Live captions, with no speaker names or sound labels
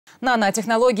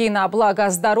Нанотехнологии на благо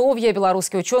здоровья.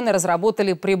 Белорусские ученые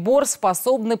разработали прибор,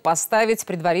 способный поставить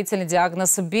предварительный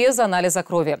диагноз без анализа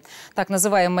крови. Так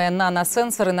называемые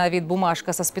наносенсоры, на вид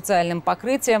бумажка со специальным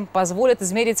покрытием, позволят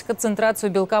измерить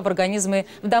концентрацию белка в организме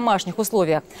в домашних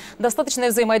условиях. Достаточное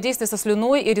взаимодействие со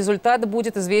слюной, и результат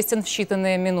будет известен в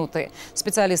считанные минуты.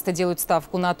 Специалисты делают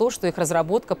ставку на то, что их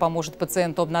разработка поможет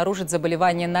пациенту обнаружить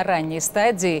заболевание на ранней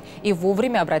стадии и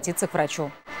вовремя обратиться к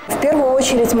врачу. В первую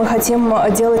очередь мы хотим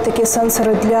делать такие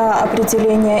сенсоры для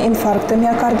определения инфаркта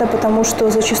миокарда, потому что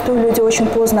зачастую люди очень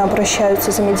поздно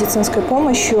обращаются за медицинской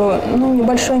помощью.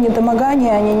 Небольшое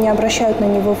недомогание, они не обращают на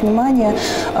него внимания,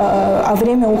 а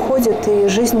время уходит, и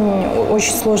жизнь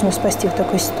очень сложно спасти в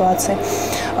такой ситуации.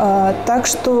 Так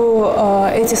что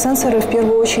эти сенсоры в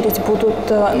первую очередь будут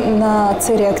на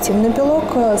С-реактивный белок,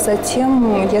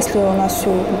 затем, если у нас все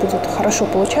будет хорошо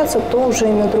получаться, то уже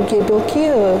и на другие белки,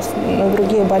 на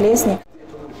другие болезни.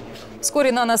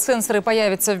 Вскоре наносенсоры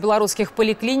появятся в белорусских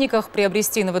поликлиниках.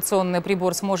 Приобрести инновационный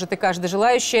прибор сможет и каждый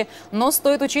желающий. Но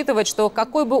стоит учитывать, что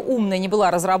какой бы умной ни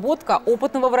была разработка,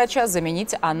 опытного врача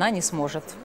заменить она не сможет.